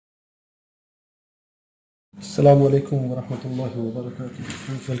Assalamu alaikum wa rahmatullahi wa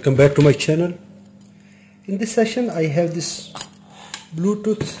barakatuh. Welcome back to my channel. In this session I have this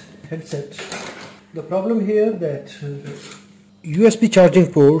Bluetooth headset. The problem here that USB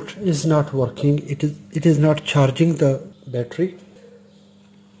charging port is not working. It is not charging the battery.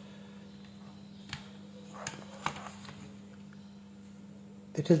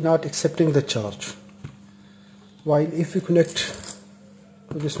 It is not accepting the charge. While if we connect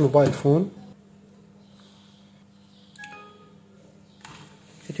to this mobile phone,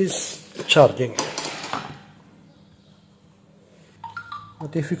 it is charging.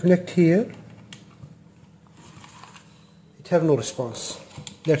 But if we connect here, it have no response.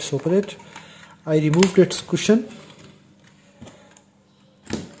 Let's open it. I removed its cushion.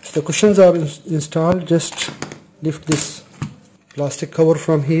 The cushions are installed. Just lift this plastic cover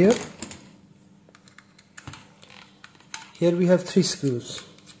from here. Here we have 3 screws.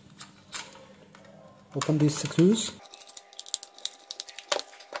 Open these screws.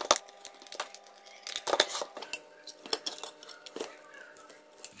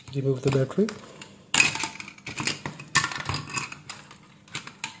 Remove the battery.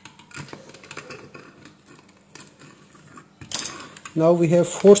 Now we have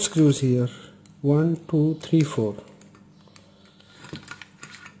 4 screws here. 1, 2, 3, 4.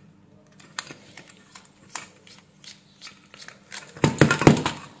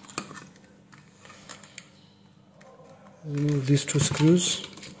 Remove these 2 screws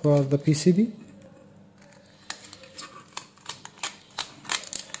for the PCB.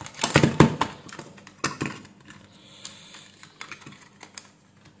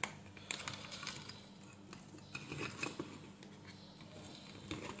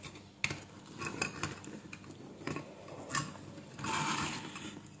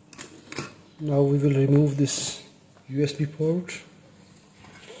 Now we will remove this USB port.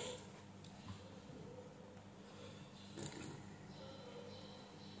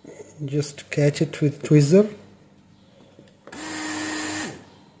 Just catch it with tweezer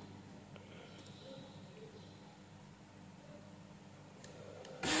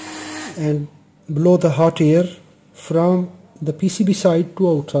and blow the hot air from the PCB side to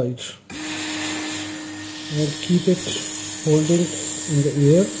outside and keep it holding in the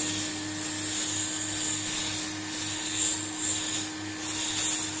air.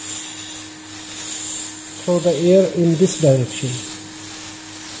 Throw the air in this direction.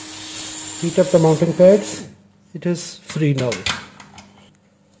 Heat up the mounting pads. It is free now.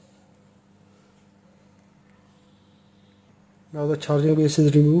 Now the charging base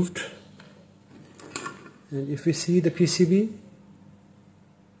is removed, and if we see the PCB,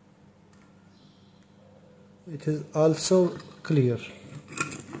 it is also clear.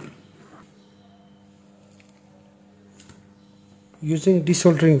 Using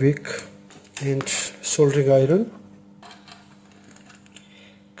desoldering wick and soldering iron,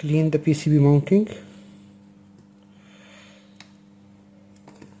 clean the PCB mounting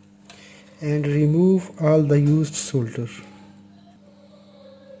and remove all the used solder.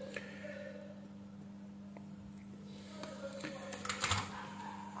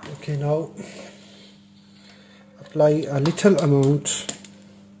 Okay, now apply a little amount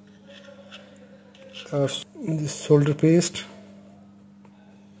of this solder paste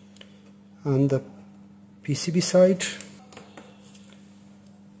on the PCB side.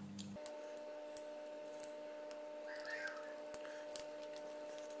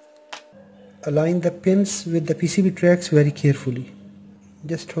 Align the pins with the PCB tracks very carefully.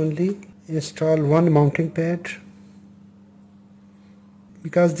 Just only install one mounting pad,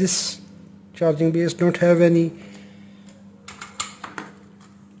 because this charging base don't have any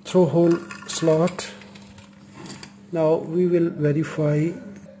through hole slot. Now we will verify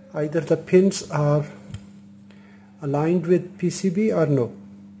either the pins are aligned with PCB or no.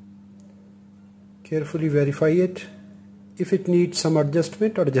 Carefully verify it. If it needs some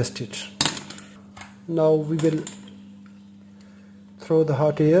adjustment, adjust it. Now we will throw the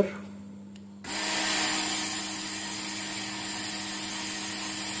hot air.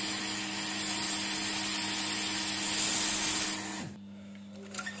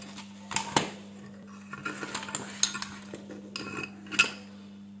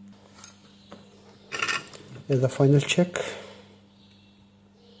 Here's the final check.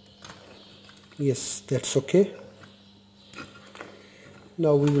 Yes, that's okay.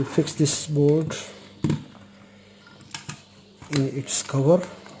 Now we will fix this board in its cover.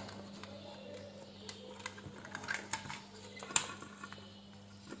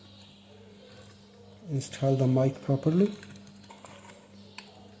 Install the mic properly.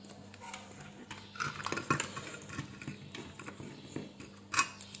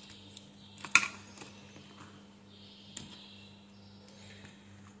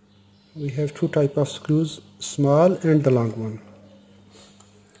 We have two type of screws, small and the long one.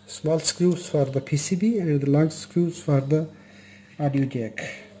 Small screws for the PCB and the long screws for the audio jack.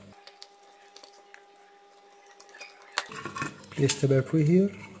 Place the battery here.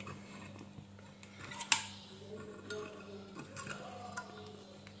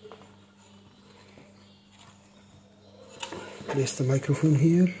 Place the microphone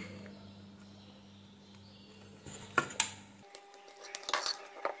here.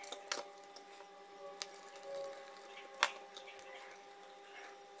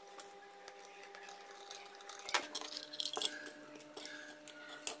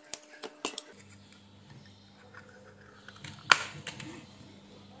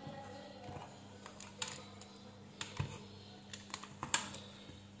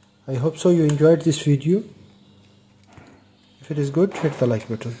 I hope so you enjoyed this video. If it is good, hit the like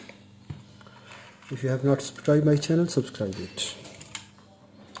button. If you have not subscribed my channel, subscribe it.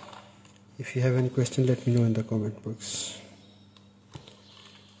 If you have any question, let me know in the comment box.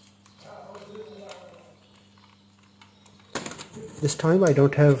 This time I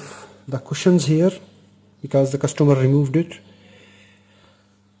don't have the cushions here because the customer removed it.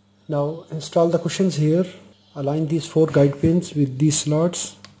 Now install the cushions here. Align these 4 guide pins with these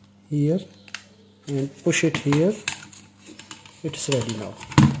slots here and push it here. It's ready now.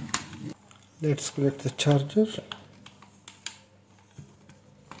 Let's connect the charger.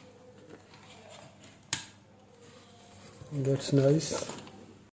 That's nice.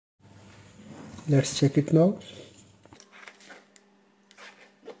 Let's check it now.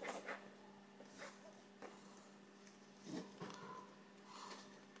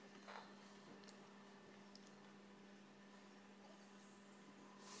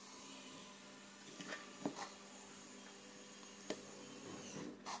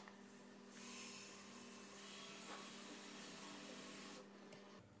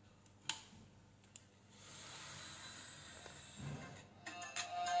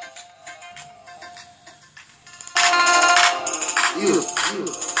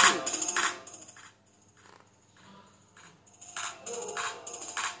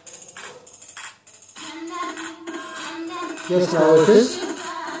 Yes, now it is.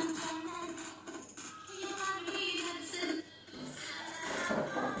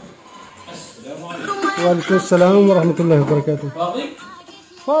 وعليكم السلام ورحمة الله وبركاته. فاضي؟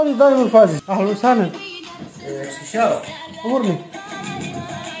 فاضي دائما فاضي. أهلا وسهلا. استشارة. أمرني.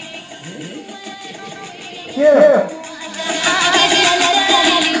 كيف؟